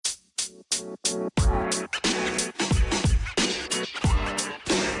What's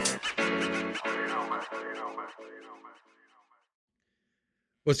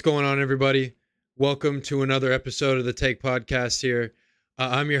going on, everybody? Welcome to another episode of the Take Podcast here.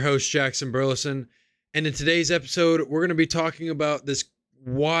 I'm your host, Jackson Burleson, and in today's episode, we're going to be talking about this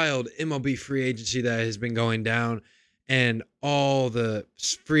wild MLB free agency that has been going down and all the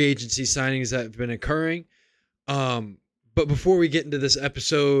free agency signings that have been occurring. But before we get into this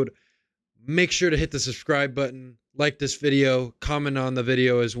episode, make sure to hit the subscribe button, like this video, comment on the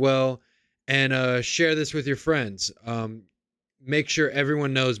video as well, and share this with your friends. Make sure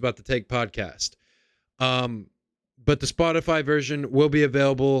everyone knows about the Take Podcast. But the Spotify version will be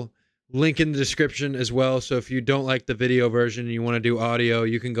available. Link in the description as well. So if you don't like the video version and you want to do audio,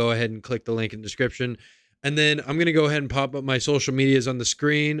 you can go ahead and click the link in the description. And then I'm going to go ahead and pop up my social medias on the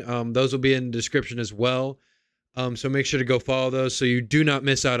screen. Those will be in the description as well. So make sure to go follow those so you do not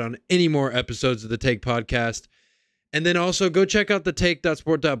miss out on any more episodes of the Take Podcast. And then also go check out the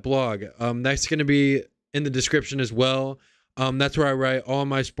take.sport.blog. That's going to be in the description as well. That's where I write all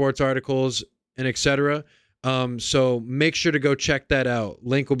my sports articles and etc. So make sure to go check that out.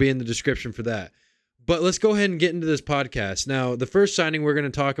 Link will be in the description for that. But let's go ahead and get into this podcast. Now, the first signing we're going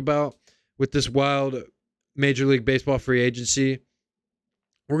to talk about with this wild Major League Baseball free agency,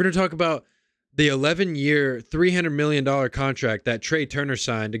 we're going to talk about the 11-year, $300 million contract that Trey Turner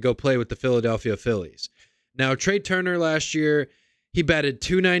signed to go play with the Philadelphia Phillies. Now, Trey Turner last year, he batted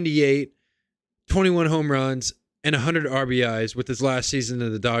 .298, 21 home runs, and 100 RBIs with his last season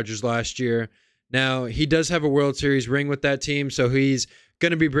of the Dodgers last year. Now, he does have a World Series ring with that team, so he's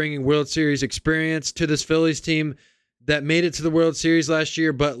going to be bringing World Series experience to this Phillies team that made it to the World Series last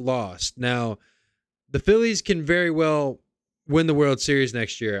year but lost. Now, the Phillies can very well win the World Series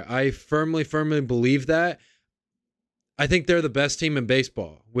next year. I firmly believe that. I think they're the best team in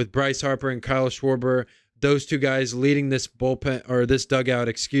baseball with Bryce Harper and Kyle Schwarber, those two guys leading this bullpen or this dugout,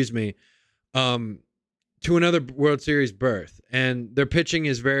 to another World Series berth. And their pitching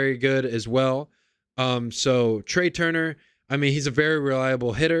is very good as well. So Trey Turner, I mean, he's a very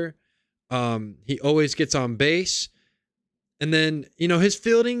reliable hitter. He always gets on base. And then, you know, his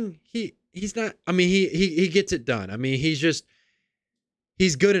fielding, he's not, I mean, he gets it done. I mean,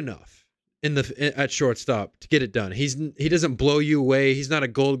 he's good enough at shortstop to get it done. He doesn't blow you away. He's not a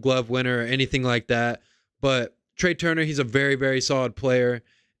Gold Glove winner or anything like that. But Trey Turner, he's a very, very solid player.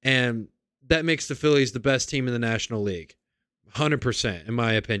 And that makes the Phillies the best team in the National League, 100% in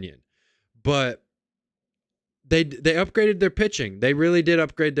my opinion. But they upgraded their pitching. They really did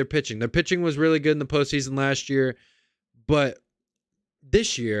upgrade their pitching. Their pitching was really good in the postseason last year, but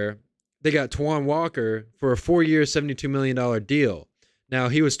this year they got Taijuan Walker for a 4-year, $72 million deal. Now,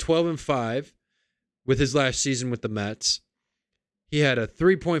 he was 12-5 with his last season with the Mets. He had a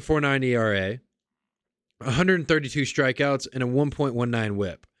 3.49 ERA, 132 strikeouts, and a 1.19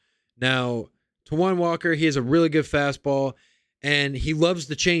 WHIP. Now, Taijuan Walker, he has a really good fastball, and he loves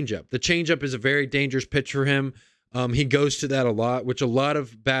the changeup. The changeup is a very dangerous pitch for him. He goes to that a lot, which a lot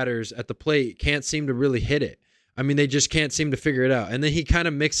of batters at the plate can't seem to really hit it. I mean, they just can't seem to figure it out. And then he kind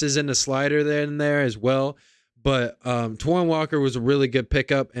of mixes in a slider there and there as well. But Taijuan Walker was a really good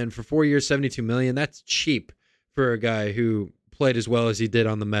pickup, and for 4 years, $72 million, that's cheap for a guy who played as well as he did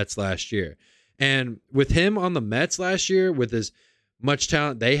on the Mets last year. And with him on the Mets last year, with his much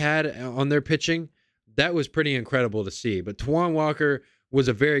talent they had on their pitching, that was pretty incredible to see. But Taijuan Walker was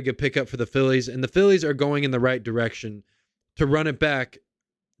a very good pickup for the Phillies, and the Phillies are going in the right direction to run it back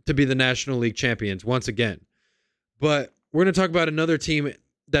to be the National League champions once again. But we're going to talk about another team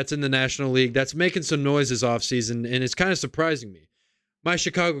that's in the National League that's making some noise this offseason, and it's kind of surprising me. My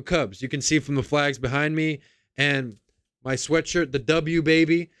Chicago Cubs. You can see from the flags behind me and my sweatshirt, the W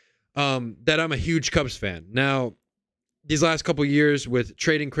baby, that I'm a huge Cubs fan. Now, these last couple years with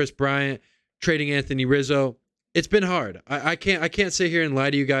trading Chris Bryant, trading Anthony Rizzo, it's been hard. I can't sit here and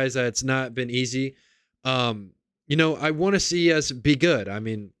lie to you guys that it's not been easy. You know, I want to see us be good. I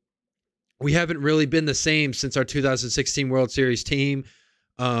mean, we haven't really been the same since our 2016 World Series team,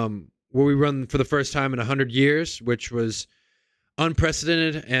 where we run for the first time in 100 years, which was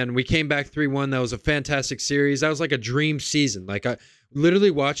unprecedented, and we came back 3-1. That was a fantastic series. That was like a dream season. Like,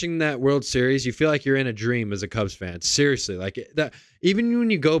 literally watching that World Series, you feel like you're in a dream as a Cubs fan. Seriously, like that. Even when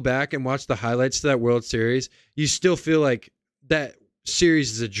you go back and watch the highlights to that World Series, you still feel like that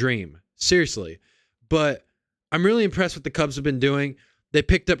series is a dream. Seriously. But I'm really impressed with what the Cubs have been doing. They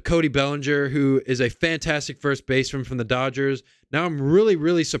picked up Cody Bellinger, who is a fantastic first baseman from the Dodgers. Now I'm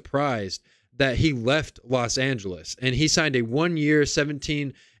really surprised that he left Los Angeles and he signed a 1-year,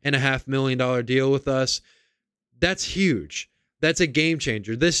 $17.5 million deal with us. That's huge. That's a game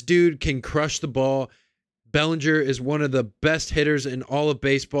changer. This dude can crush the ball. Bellinger is one of the best hitters in all of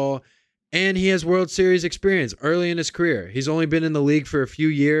baseball, and he has World Series experience early in his career. He's only been in the league for a few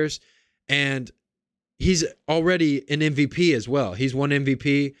years, and he's already an MVP as well. He's won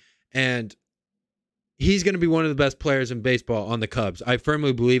MVP, and he's going to be one of the best players in baseball on the Cubs. I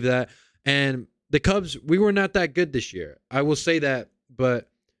firmly believe that. And the Cubs, we were not that good this year. I will say that, but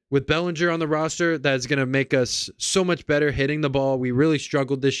with Bellinger on the roster, that's going to make us so much better hitting the ball. We really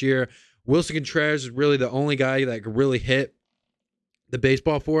struggled this year. Wilson Contreras is really the only guy that could really hit the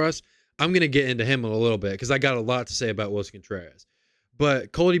baseball for us. I'm going to get into him in a little bit because I got a lot to say about Wilson Contreras.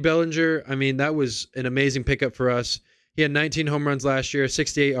 But Cody Bellinger, I mean, that was an amazing pickup for us. He had 19 home runs last year,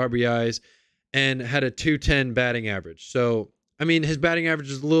 68 RBIs, and had a 210 batting average. So, I mean, his batting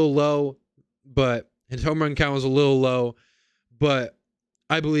average is a little low, but his home run count was a little low. But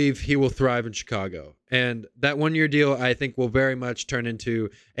I believe he will thrive in Chicago. And that one-year deal, I think, will very much turn into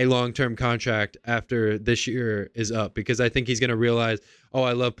a long-term contract after this year is up, because I think he's going to realize, oh,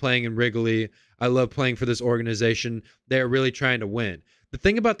 I love playing in Wrigley. I love playing for this organization. They're really trying to win. The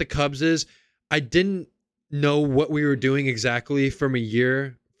thing about the Cubs is I didn't know what we were doing exactly from a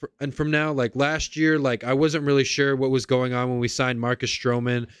year and from now. Like last year, like I wasn't really sure what was going on when we signed Marcus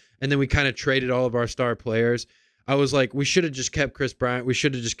Stroman, and then we kind of traded all of our star players. I was like, we should have just kept Chris Bryant. We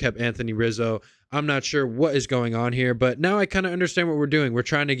should have just kept Anthony Rizzo. I'm not sure what is going on here, but now I kind of understand what we're doing. We're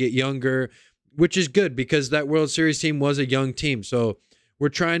trying to get younger, which is good because that World Series team was a young team. So we're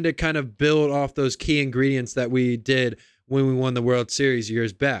trying to kind of build off those key ingredients that we did when we won the World Series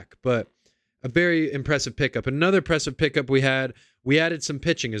years back. But a very impressive pickup. Another impressive pickup we added some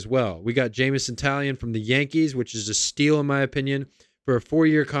pitching as well. We got Jameson Taillon from the Yankees, which is a steal in my opinion, for a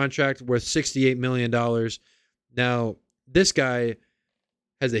 4-year contract worth $68 million. Now, this guy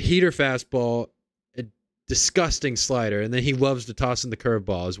has a heater fastball, a disgusting slider, and then he loves to toss in the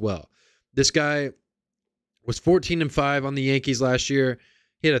curveball as well. This guy was 14-5 on the Yankees last year.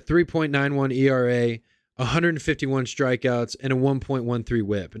 He had a 3.91 ERA, 151 strikeouts, and a 1.13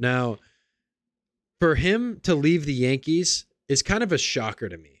 whip. Now, for him to leave the Yankees is kind of a shocker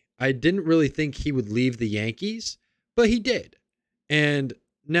to me. I didn't really think he would leave the Yankees, but he did. And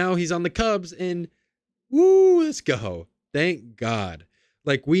now he's on the Cubs, and woo, let's go. Thank God.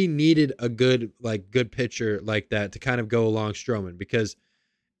 Like, we needed a good pitcher like that to kind of go along Stroman, because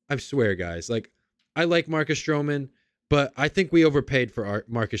I swear, guys, like, I like Marcus Stroman, but I think we overpaid for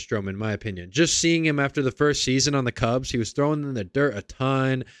Marcus Stroman, in my opinion. Just seeing him after the first season on the Cubs, he was throwing in the dirt a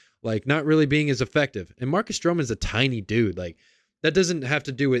ton, like, not really being as effective. And Marcus Stroman's a tiny dude. Like, that doesn't have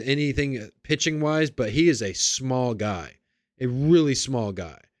to do with anything pitching-wise, but he is a small guy, a really small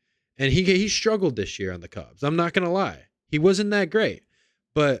guy. And he struggled this year on the Cubs. I'm not going to lie. He wasn't that great.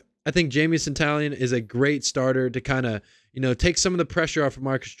 But I think Jameson Taillon is a great starter to kind of, take some of the pressure off of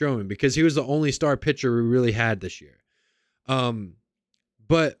Marcus Stroman, because he was the only star pitcher we really had this year.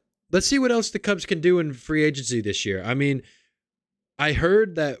 But let's see what else the Cubs can do in free agency this year. I mean, I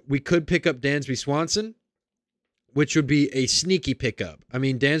heard that we could pick up Dansby Swanson, which would be a sneaky pickup. I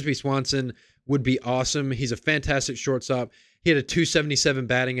mean, Dansby Swanson would be awesome. He's a fantastic shortstop. He had a 277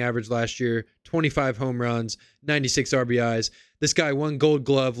 batting average last year, 25 home runs, 96 RBIs. This guy won Gold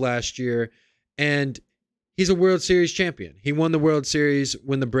Glove last year, and he's a World Series champion. He won the World Series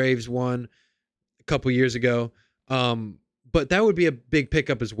when the Braves won a couple years ago. But that would be a big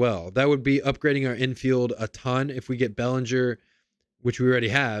pickup as well. That would be upgrading our infield a ton if we get Bellinger, which we already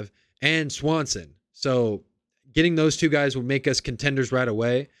have, and Swanson. So getting those two guys will make us contenders right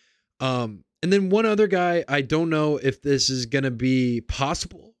away. And then one other guy, I don't know if this is going to be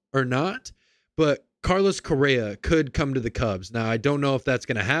possible or not, but Carlos Correa could come to the Cubs. Now, I don't know if that's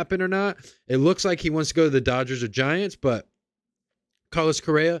going to happen or not. It looks like he wants to go to the Dodgers or Giants, but Carlos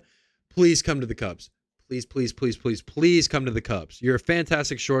Correa, please come to the Cubs. Please, please, please, please, please come to the Cubs. You're a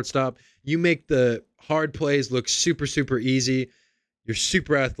fantastic shortstop. You make the hard plays look super, super easy. You're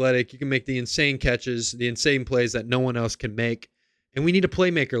super athletic. You can make the insane catches, the insane plays that no one else can make. And we need a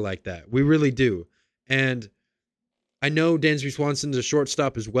playmaker like that. We really do. And I know Dansby Swanson's a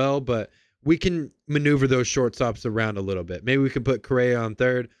shortstop as well, but we can maneuver those shortstops around a little bit. Maybe we could put Correa on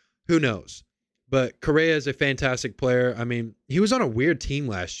third. Who knows? But Correa is a fantastic player. I mean, he was on a weird team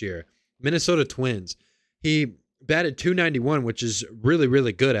last year, Minnesota Twins. He batted .291, which is really,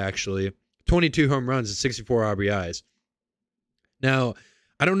 really good, actually. 22 home runs and 64 RBIs. Now,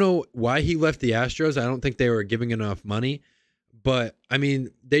 I don't know why he left the Astros. I don't think they were giving enough money. But, I mean,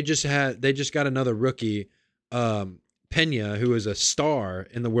 they just got another rookie, Pena, who is a star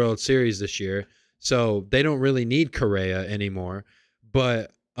in the World Series this year. So they don't really need Correa anymore.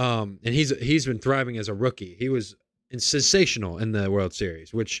 But and he's been thriving as a rookie. He was and sensational in the World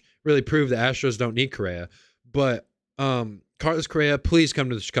Series, which really proved the Astros don't need Correa. But Carlos Correa, please come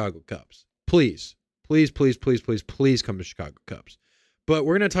to the Chicago Cubs. Please, please, please, please, please, please come to Chicago Cubs. But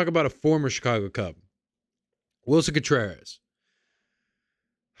we're going to talk about a former Chicago Cub, Wilson Contreras.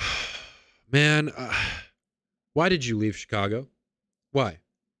 Man, why did you leave Chicago? Why?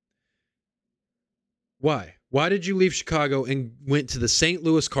 Why? Why did you leave Chicago and went to the St.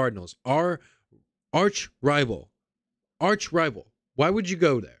 Louis Cardinals, our arch rival? Arch rival. Why would you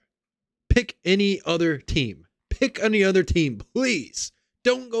go there? Pick any other team. Pick any other team, please.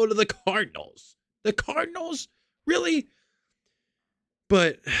 Don't go to the Cardinals. The Cardinals? Really?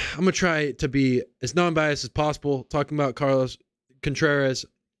 But I'm going to try to be as non-biased as possible talking about Carlos Contreras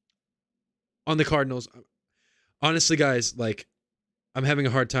on the Cardinals. Honestly, guys, like, I'm having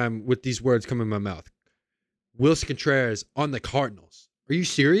a hard time with these words coming in my mouth. Wilson Contreras on the Cardinals. Are you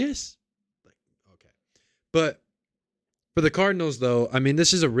serious? Okay. But for the Cardinals, though, I mean,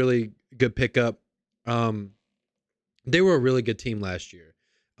 this is a really good pickup. They were a really good team last year.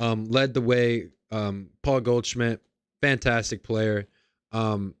 Led the way, Paul Goldschmidt, fantastic player.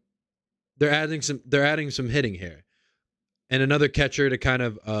 They're adding some hitting here, and another catcher to kind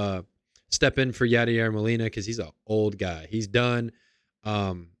of step in for Yadier Molina because he's an old guy. He's done.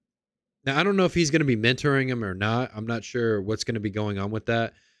 Now, I don't know if he's going to be mentoring him or not. I'm not sure what's going to be going on with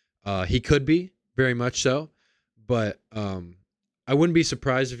that. He could be, very much so. But I wouldn't be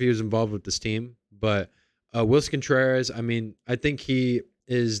surprised if he was involved with this team. But Wilson Contreras, I mean, I think he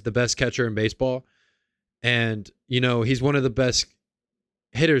is the best catcher in baseball. And, you know, he's one of the best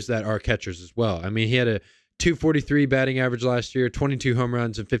hitters that are catchers as well. I mean, he had a 243 batting average last year, 22 home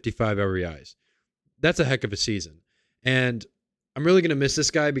runs, and 55 RBIs. That's a heck of a season. And I'm really going to miss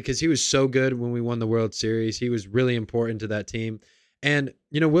this guy because he was so good when we won the World Series. He was really important to that team. And,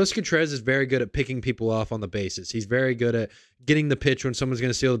 you know, Wilson Contreras is very good at picking people off on the bases. He's very good at getting the pitch when someone's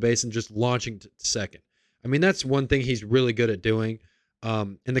going to steal the base and just launching to second. I mean, that's one thing he's really good at doing.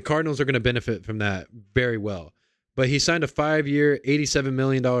 And the Cardinals are going to benefit from that very well. But he signed a 5-year, $87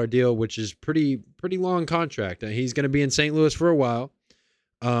 million deal, which is pretty long contract. And he's going to be in St. Louis for a while.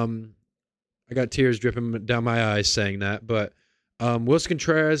 I got tears dripping down my eyes saying that. But Wilson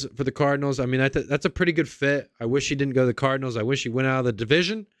Contreras for the Cardinals, I mean, that's a pretty good fit. I wish he didn't go to the Cardinals. I wish he went out of the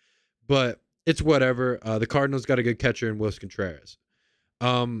division. But it's whatever. The Cardinals got a good catcher in Wilson Contreras.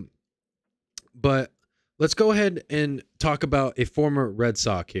 But let's go ahead and talk about a former Red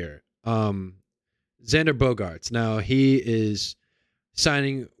Sox here. Xander Bogaerts. Now, he is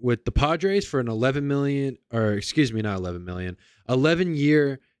signing with the Padres for an 11-year,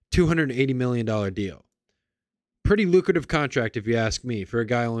 $280 million deal. Pretty lucrative contract, if you ask me, for a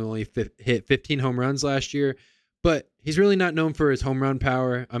guy who only hit 15 home runs last year. But he's really not known for his home run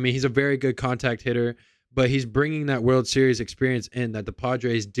power. I mean, he's a very good contact hitter, but he's bringing that World Series experience in that the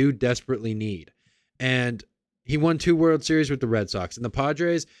Padres do desperately need. And he won 2 World Series with the Red Sox. And the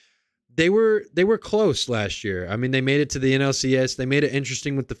Padres, they were close last year. I mean, they made it to the NLCS. They made it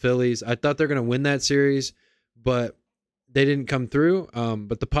interesting with the Phillies. I thought they're going to win that series, but they didn't come through.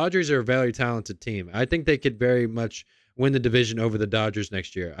 But the Padres are a very talented team. I think they could very much win the division over the Dodgers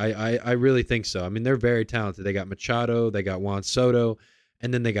next year. I really think so. I mean, they're very talented. They got Machado, they got Juan Soto,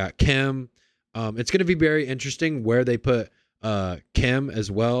 and then they got Kim. It's going to be very interesting where they put Kim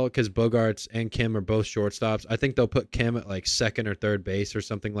as well, because Bogaerts and Kim are both shortstops. I think they'll put Kim at like second or third base or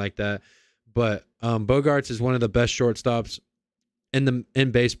something like that. But Bogaerts is one of the best shortstops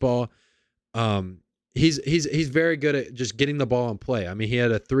in baseball. He's very good at just getting the ball in play. I mean, he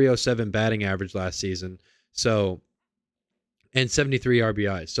had a 307 batting average last season, and 73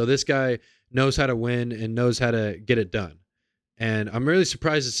 RBIs. So this guy knows how to win and knows how to get it done. And I'm really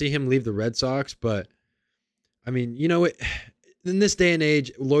surprised to see him leave the Red Sox, but I mean, you know, in this day and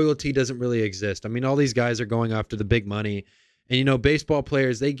age, loyalty doesn't really exist. I mean, all these guys are going after the big money. And, you know, baseball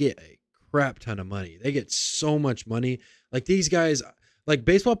players, they get a crap ton of money. They get so much money. Like these guys, like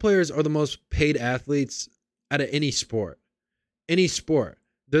baseball players are the most paid athletes out of any sport. Any sport.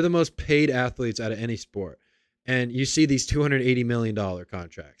 They're the most paid athletes out of any sport. And you see these $280 million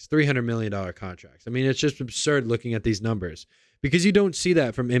contracts, $300 million contracts. I mean, it's just absurd looking at these numbers because you don't see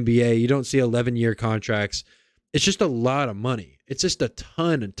that from NBA. You don't see 11-year contracts. It's just a lot of money. It's just a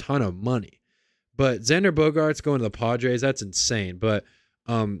ton of money. But Xander Bogaerts going to the Padres, that's insane. But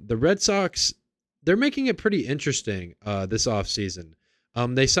the Red Sox, they're making it pretty interesting this offseason.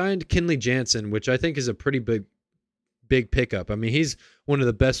 They signed Kenley Jansen, which I think is a pretty big pickup. I mean, he's one of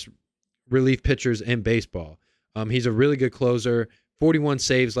the best relief pitchers in baseball. He's a really good closer, 41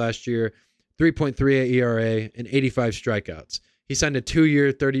 saves last year, 3.38 ERA, and 85 strikeouts. He signed a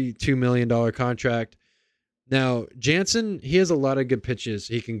 2-year, $32 million contract. Now, Jansen, he has a lot of good pitches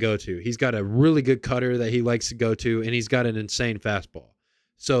he can go to. He's got a really good cutter that he likes to go to, and he's got an insane fastball.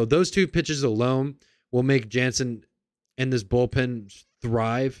 So those two pitches alone will make Jansen and this bullpen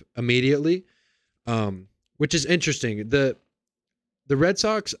thrive immediately, which is interesting. The Red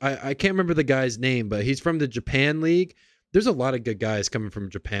Sox, I can't remember the guy's name, but he's from the Japan League. There's a lot of good guys coming from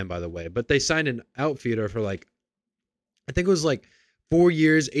Japan, by the way, but they signed an outfielder for I think it was 4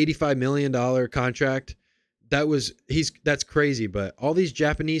 years, $85 million contract. That's crazy, but all these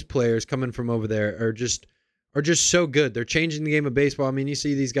Japanese players coming from over there are just so good. They're changing the game of baseball. I mean, you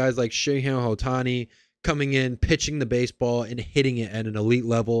see these guys like Shohei Ohtani coming in, pitching the baseball and hitting it at an elite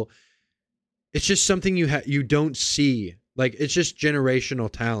level. It's just something you don't see. It's just generational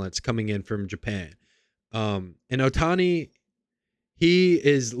talents coming in from Japan. And Ohtani, he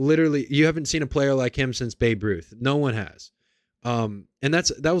is literally, you haven't seen a player like him since Babe Ruth. No one has. And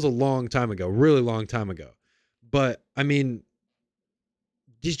that was a long time ago, really long time ago. But I mean,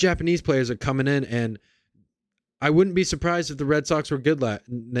 these Japanese players are coming in, and I wouldn't be surprised if the Red Sox were good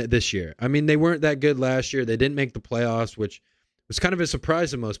this year. I mean, they weren't that good last year. They didn't make the playoffs, which was kind of a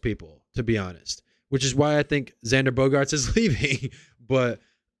surprise to most people, to be honest, which is why I think Xander Bogaerts is leaving. But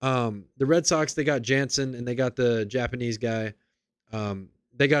the Red Sox, they got Jansen and they got the Japanese guy.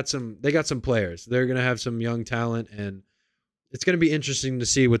 They got some players. They're going to have some young talent, and it's going to be interesting to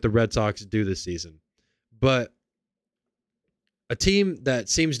see what the Red Sox do this season. But a team that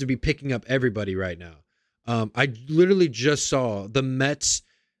seems to be picking up everybody right now. I literally just saw the Mets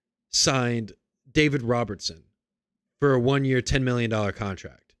signed David Robertson for a 1-year, $10 million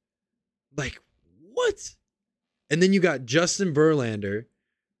contract. What? And then you got Justin Verlander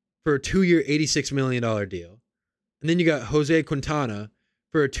for a 2-year, $86 million deal. And then you got Jose Quintana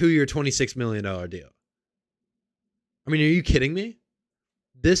for a 2-year, $26 million deal. I mean, are you kidding me?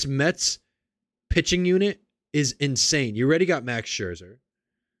 This Mets pitching unit is insane. You already got Max Scherzer.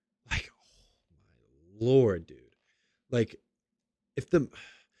 Oh my Lord, dude.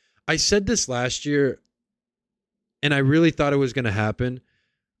 I said this last year, and I really thought it was going to happen.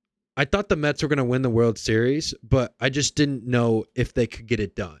 I thought the Mets were going to win the World Series, but I just didn't know if they could get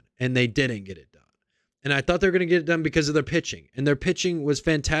it done, and they didn't get it done. And I thought they were going to get it done because of their pitching, and their pitching was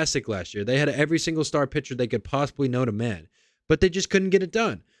fantastic last year. They had every single star pitcher they could possibly know to man, but they just couldn't get it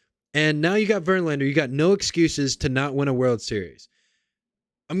done. And now you got Verlander. You got no excuses to not win a World Series.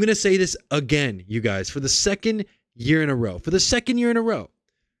 I'm going to say this again, you guys, for the second year in a row. For the second year in a row,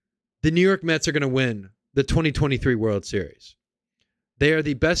 the New York Mets are going to win the 2023 World Series. They are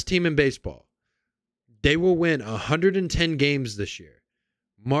the best team in baseball. They will win 110 games this year.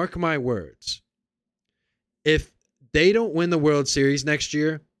 Mark my words. If they don't win the World Series next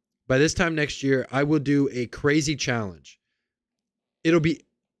year, by this time next year, I will do a crazy challenge. It'll be,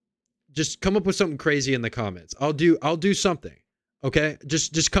 just come up with something crazy in the comments. I'll do something. Okay?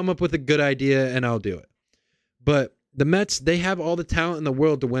 Just come up with a good idea and I'll do it. But the Mets, they have all the talent in the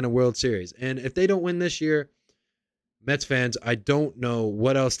world to win a World Series. And if they don't win this year, Mets fans, I don't know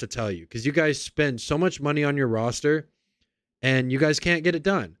what else to tell you, because you guys spend so much money on your roster and you guys can't get it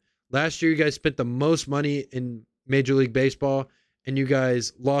done. Last year, you guys spent the most money in Major League Baseball and you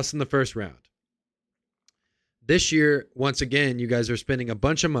guys lost in the first round. This year, once again, you guys are spending a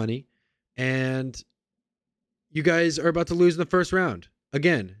bunch of money and you guys are about to lose in the first round.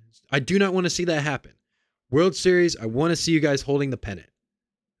 Again, I do not want to see that happen. World Series, I want to see you guys holding the pennant.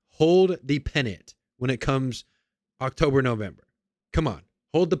 Hold the pennant when it comes October, November. Come on,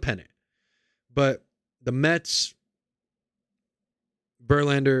 hold the pennant. But the Mets,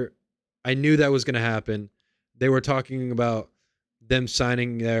 Verlander, I knew that was going to happen. They were talking about them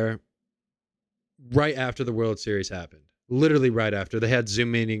signing there right after the World Series happened. Literally right after. They had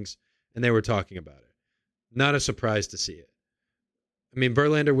Zoom meetings and they were talking about it. Not a surprise to see it. I mean,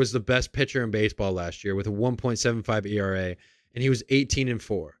 Verlander was the best pitcher in baseball last year with a 1.75 ERA, and he was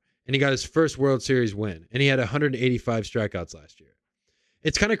 18-4. And he got his first World Series win, and he had 185 strikeouts last year.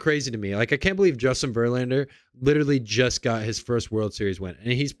 It's kind of crazy to me. I can't believe Justin Verlander literally just got his first World Series win,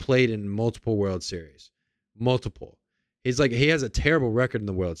 and he's played in multiple World Series. Multiple. He has a terrible record in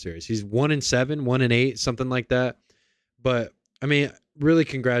the World Series. He's 1-7, 1-8, something like that. But, I mean, really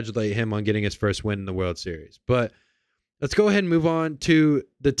congratulate him on getting his first win in the World Series. But let's go ahead and move on to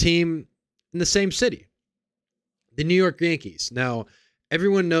the team in the same city, the New York Yankees. Now,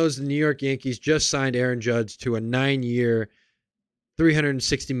 everyone knows the New York Yankees just signed Aaron Judge to a 9-year,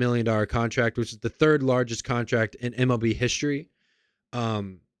 $360 million contract, which is the third largest contract in MLB history.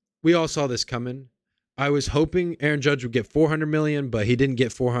 We all saw this coming. I was hoping Aaron Judge would get $400 million, but he didn't get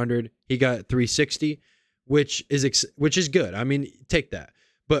 $400. He got $360, which is good. I mean, take that.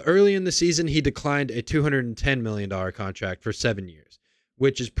 But early in the season, he declined a $210 million contract for 7 years,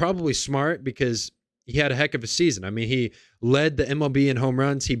 which is probably smart because he had a heck of a season. I mean, he led the MLB in home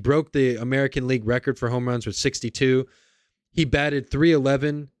runs. He broke the American League record for home runs with 62. He batted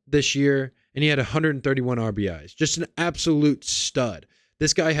 .311 this year, and he had 131 RBIs. Just an absolute stud.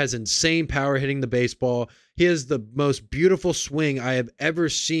 This guy has insane power hitting the baseball. He has the most beautiful swing I have ever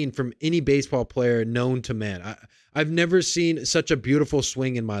seen from any baseball player known to man. I've never seen such a beautiful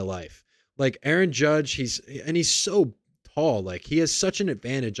swing in my life. Like Aaron Judge, he's so tall. Like he has such an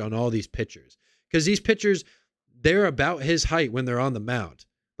advantage on all these pitchers because these pitchers, they're about his height when they're on the mound.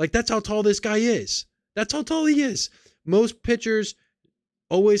 Like that's how tall this guy is. That's how tall he is. Most pitchers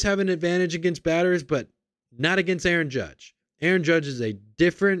always have an advantage against batters, but not against Aaron Judge. Aaron Judge is a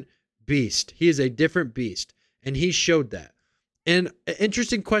different beast. He is a different beast, and he showed that. And an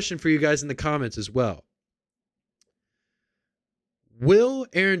interesting question for you guys in the comments as well. Will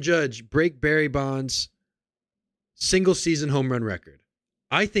Aaron Judge break Barry Bonds' single-season home run record?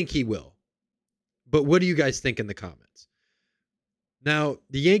 I think he will. But what do you guys think in the comments? Now,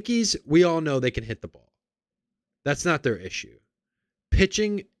 the Yankees, we all know they can hit the ball. That's not their issue.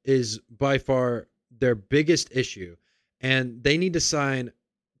 Pitching is by far their biggest issue, and they need to sign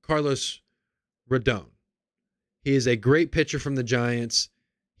Carlos Rodon. He is a great pitcher from the Giants.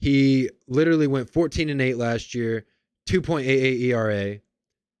 He literally went 14-8 last year, 2.88 ERA,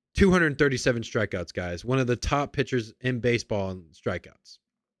 237 strikeouts, guys. One of the top pitchers in baseball in strikeouts.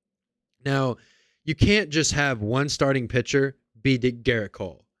 Now, you can't just have one starting pitcher be Garrett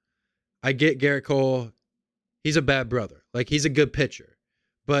Cole. I get Garrett Cole. He's a bad brother. Like, he's a good pitcher.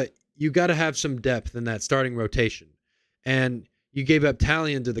 But you got to have some depth in that starting rotation. And you gave up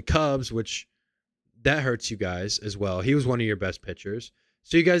Talion to the Cubs, which that hurts you guys as well. He was one of your best pitchers.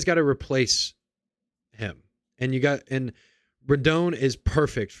 So you guys got to replace him. And Rodon is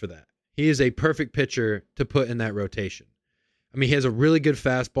perfect for that. He is a perfect pitcher to put in that rotation. I mean, he has a really good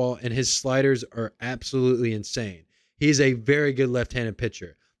fastball, and his sliders are absolutely insane. He is a very good left-handed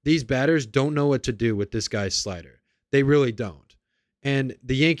pitcher. These batters don't know what to do with this guy's slider. They really don't. And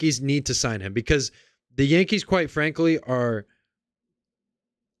the Yankees need to sign him because the Yankees, quite frankly, are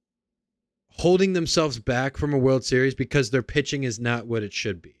holding themselves back from a World Series because their pitching is not what it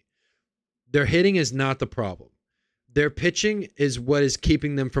should be. Their hitting is not the problem. Their pitching is what is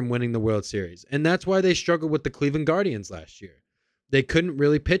keeping them from winning the World Series. And that's why they struggled with the Cleveland Guardians last year. They couldn't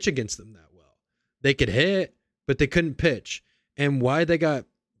really pitch against them that well. They could hit, but they couldn't pitch. And why they got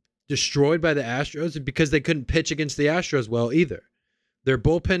destroyed by the Astros is because they couldn't pitch against the Astros well either. Their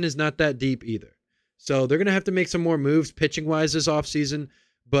bullpen is not that deep either. So they're going to have to make some more moves pitching-wise this offseason.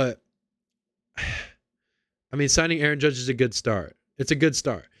 But, I mean, signing Aaron Judge is a good start. It's a good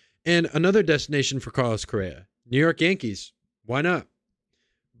start. And another destination for Carlos Correa, New York Yankees. Why not?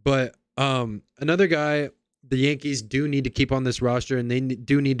 But another guy the Yankees do need to keep on this roster and they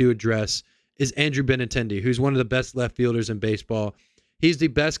do need to address is Andrew Benintendi, who's one of the best left fielders in baseball. He's the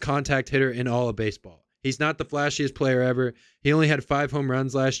best contact hitter in all of baseball. He's not the flashiest player ever. He only had 5 home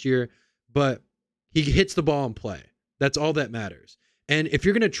runs last year, but he hits the ball in play. That's all that matters. And if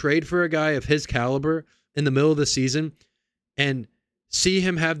you're going to trade for a guy of his caliber in the middle of the season and see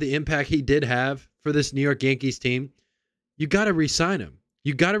him have the impact he did have for this New York Yankees team, you got to re-sign him.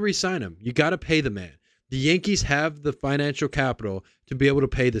 You got to re-sign him. You got to pay the man. The Yankees have the financial capital to be able to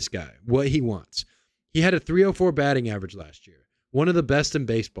pay this guy what he wants. He had a .304 batting average last year, one of the best in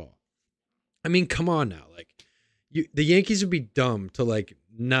baseball. I mean, come on now. The Yankees would be dumb to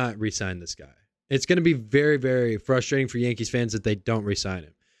not re-sign this guy. It's going to be very, very frustrating for Yankees fans that they don't re-sign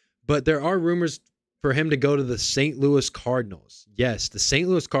him. But there are rumors for him to go to the St. Louis Cardinals. Yes, the St.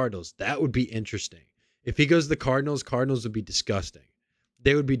 Louis Cardinals. That would be interesting. If he goes to the Cardinals, Cardinals would be disgusting.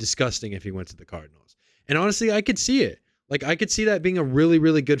 They would be disgusting if he went to the Cardinals. And honestly, I could see it. I could see that being a really,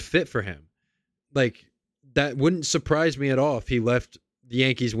 really good fit for him. That wouldn't surprise me at all if he left the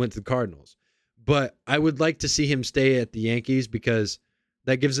Yankees, went to the Cardinals. But I would like to see him stay at the Yankees because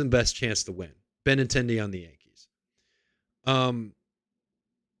that gives him the best chance to win. Benintendi on the Yankees.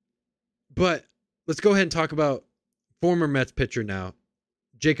 But let's go ahead and talk about former Mets pitcher now,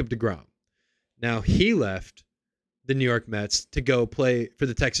 Jacob deGrom. Now, he left the New York Mets to go play for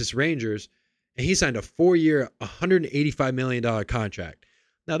the Texas Rangers, and he signed a 4-year, $185 million contract.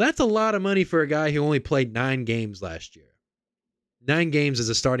 Now, that's a lot of money for a guy who only played 9 games last year. 9 games as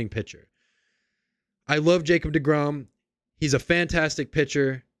a starting pitcher. I love Jacob deGrom. He's a fantastic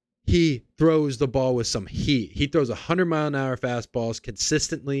pitcher. He throws the ball with some heat. He throws 100-mile-an-hour fastballs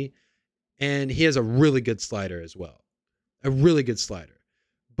consistently, and he has a really good slider as well. A really good slider.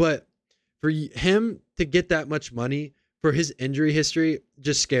 But for him to get that much money for his injury history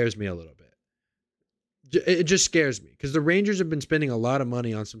just scares me a little bit. It just scares me because the Rangers have been spending a lot of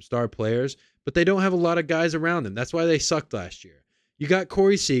money on some star players, but they don't have a lot of guys around them. That's why they sucked last year. You got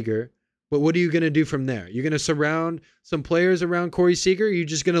Corey Seager, but what are you going to do from there? You're going to surround some players around Corey Seager, or you're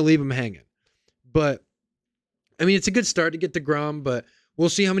just going to leave him hanging? But, I mean, it's a good start to get DeGrom, but we'll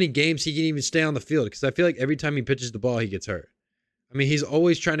see how many games he can even stay on the field because I feel like every time he pitches the ball, he gets hurt. I mean, he's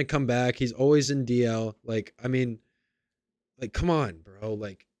always trying to come back. He's always in DL. Like, I mean, like, come on, bro.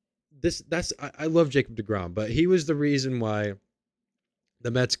 Like, I love Jacob DeGrom, but he was the reason why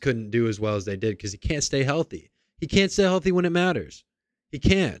the Mets couldn't do as well as they did because he can't stay healthy. He can't stay healthy when it matters. He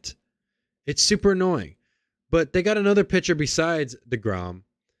can't. It's super annoying. But they got another pitcher besides DeGrom,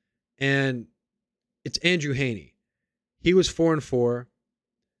 and it's Andrew Heaney. He was 4-4,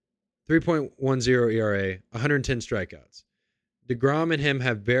 3.10 ERA, 110 strikeouts. DeGrom and him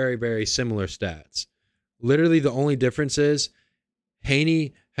have very, very similar stats. Literally, the only difference is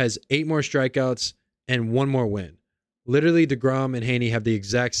Heaney has 8 more strikeouts and 1 more win. Literally, DeGrom and Heaney have the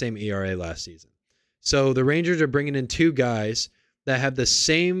exact same ERA last season. So the Rangers are bringing in 2 guys that have the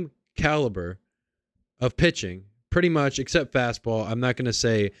same caliber of pitching, pretty much, except fastball. I'm not going to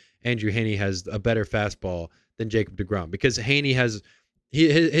say Andrew Heaney has a better fastball than Jacob DeGrom because Heaney has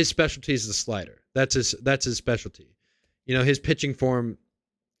his specialty is the slider. That's his specialty. You know, his pitching form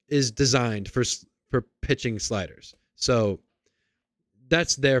is designed for pitching sliders. So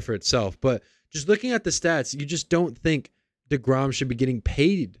that's there for itself. But just looking at the stats, you just don't think DeGrom should be getting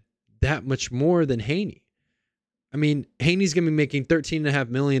paid that much more than Heaney. I mean, Haney's going to be making $13.5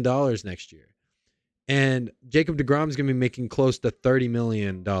 million next year. And Jacob DeGrom's going to be making close to $30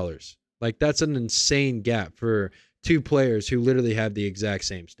 million. Like, that's an insane gap for 2 players who literally have the exact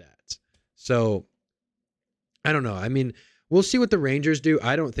same stats. So, I don't know. I mean, we'll see what the Rangers do.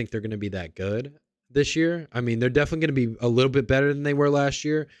 I don't think they're going to be that good this year. I mean, they're definitely going to be a little bit better than they were last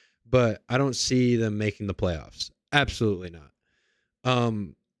year, but I don't see them making the playoffs. Absolutely not.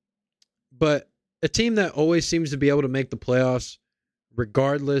 But a team that always seems to be able to make the playoffs,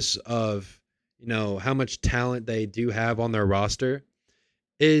 regardless of, you know, how much talent they do have on their roster,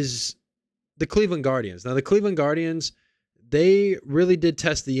 is the Cleveland Guardians. Now, the Cleveland Guardians, they really did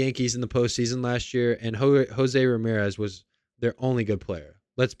test the Yankees in the postseason last year, and Jose Ramirez was their only good player.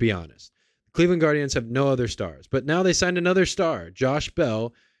 Let's be honest. The Cleveland Guardians have no other stars, but now they signed another star, Josh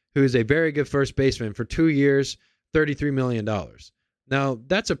Bell, who is a very good first baseman for 2 years, $33 million. Now,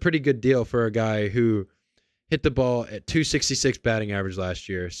 that's a pretty good deal for a guy who hit the ball at .266 batting average last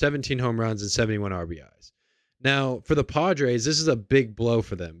year, 17 home runs and 71 RBIs. Now, for the Padres, this is a big blow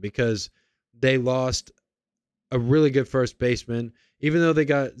for them because they lost a really good first baseman, even though they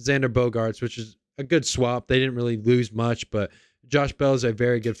got Xander Bogaerts, which is a good swap. They didn't really lose much, but Josh Bell is a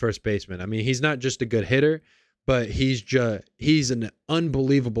very good first baseman. I mean, he's not just a good hitter, but he's an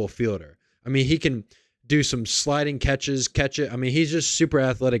unbelievable fielder. I mean, he can do some sliding catches, catch it. I mean, he's just super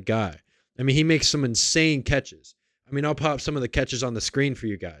athletic guy. I mean, he makes some insane catches. I mean, I'll pop some of the catches on the screen for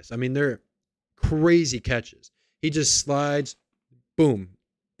you guys. I mean, they're crazy catches. He just slides, boom,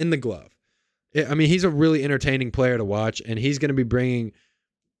 in the glove. I mean, he's a really entertaining player to watch, and he's going to be bringing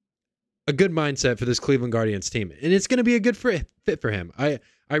a good mindset for this Cleveland Guardians team. And it's going to be a good fit for him. I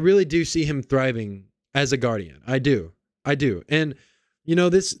really do see him thriving as a Guardian. I do. And, you know,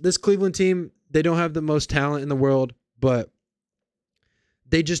 this Cleveland team, they don't have the most talent in the world, but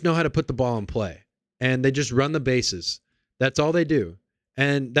they just know how to put the ball in play. And they just run the bases. That's all they do.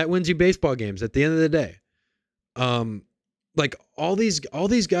 And that wins you baseball games at the end of the day. Like all these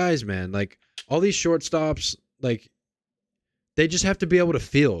guys, man, like all these shortstops, like they just have to be able to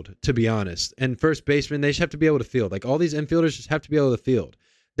field, to be honest. And first baseman, they just have to be able to field. Like all these infielders just have to be able to field.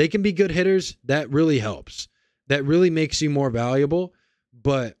 They can be good hitters. That really helps. That really makes you more valuable.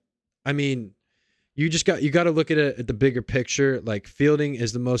 But I mean, you got to look at it at the bigger picture. Like fielding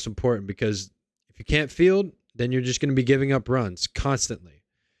is the most important because if you can't field, then you're just going to be giving up runs constantly.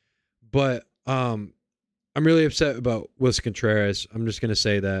 But I'm really upset about Wilson Contreras. I'm just going to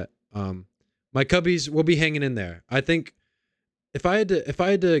say that my Cubbies will be hanging in there. I think if I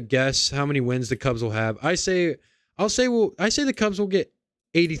had to guess how many wins the Cubs will have, I say the Cubs will get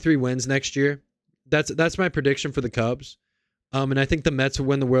 83 wins next year. That's my prediction for the Cubs. And I think the Mets will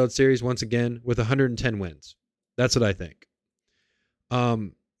win the World Series once again with 110 wins. That's what I think.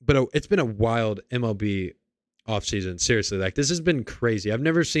 But it's been a wild MLB offseason. Seriously, like this has been crazy. I've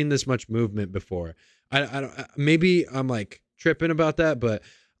never seen this much movement before. Maybe I'm like tripping about that, but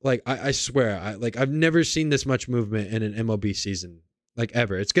like I swear, I've never seen this much movement in an MLB season like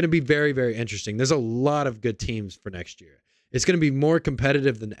ever. It's going to be very, very interesting. There's a lot of good teams for next year. It's going to be more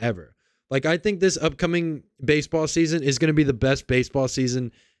competitive than ever. Like, I think this upcoming baseball season is going to be the best baseball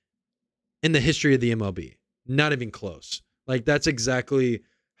season in the history of the MLB. Not even close. Like, that's exactly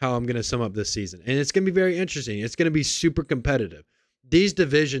how I'm going to sum up this season. And it's going to be very interesting. It's going to be super competitive. These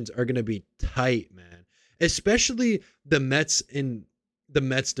divisions are going to be tight, man. Especially the Mets in the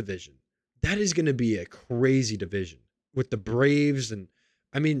Mets division. That is going to be a crazy division with the Braves. And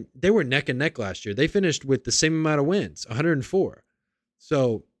I mean, they were neck and neck last year. They finished with the same amount of wins, 104.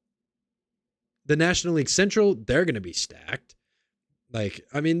 So the National League Central, they're going to be stacked. Like,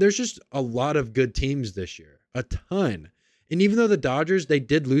 I mean, there's just a lot of good teams this year, a ton. And even though the Dodgers, they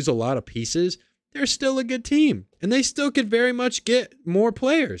did lose a lot of pieces, they're still a good team. And they still could very much get more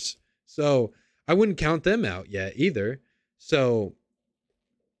players. So I wouldn't count them out yet either. So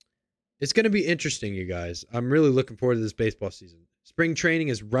it's going to be interesting, you guys. I'm really looking forward to this baseball season. Spring training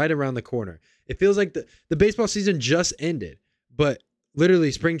is right around the corner. It feels like the baseball season just ended, but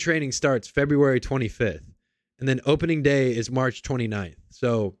literally spring training starts February 25th. And then opening day is March 29th.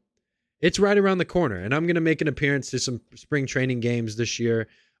 So it's right around the corner. And I'm going to make an appearance to some spring training games this year.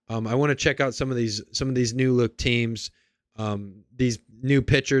 I want to check out some of these new look teams, these new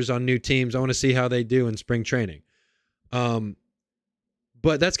pitchers on new teams. I want to see how they do in spring training.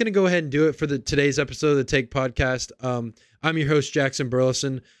 But that's going to go ahead and do it for today's episode of the Take Podcast. I'm your host, Jackson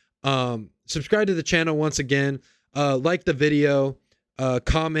Burleson. Subscribe to the channel once again. Like the video,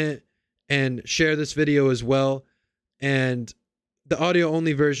 comment, and share this video as well. And the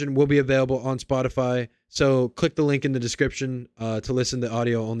audio-only version will be available on Spotify. So click the link in the description to listen to the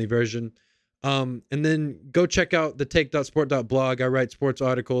audio-only version. And then go check out the take.sport.blog. I write sports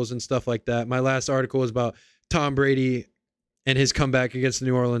articles and stuff like that. My last article was about Tom Brady and his comeback against the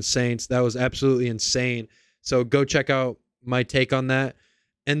New Orleans Saints. That was absolutely insane. So go check out my take on that.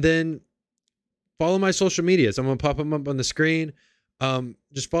 And then follow my social medias. I'm going to pop them up on the screen.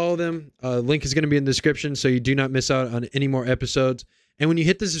 Just follow them. Link is going to be in the description so you do not miss out on any more episodes. And when you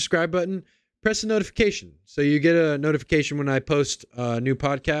hit the subscribe button, press the notification so you get a notification when I post new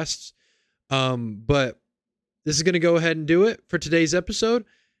podcasts. But this is going to go ahead and do it for today's episode.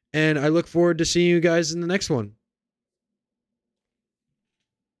 And I look forward to seeing you guys in the next one.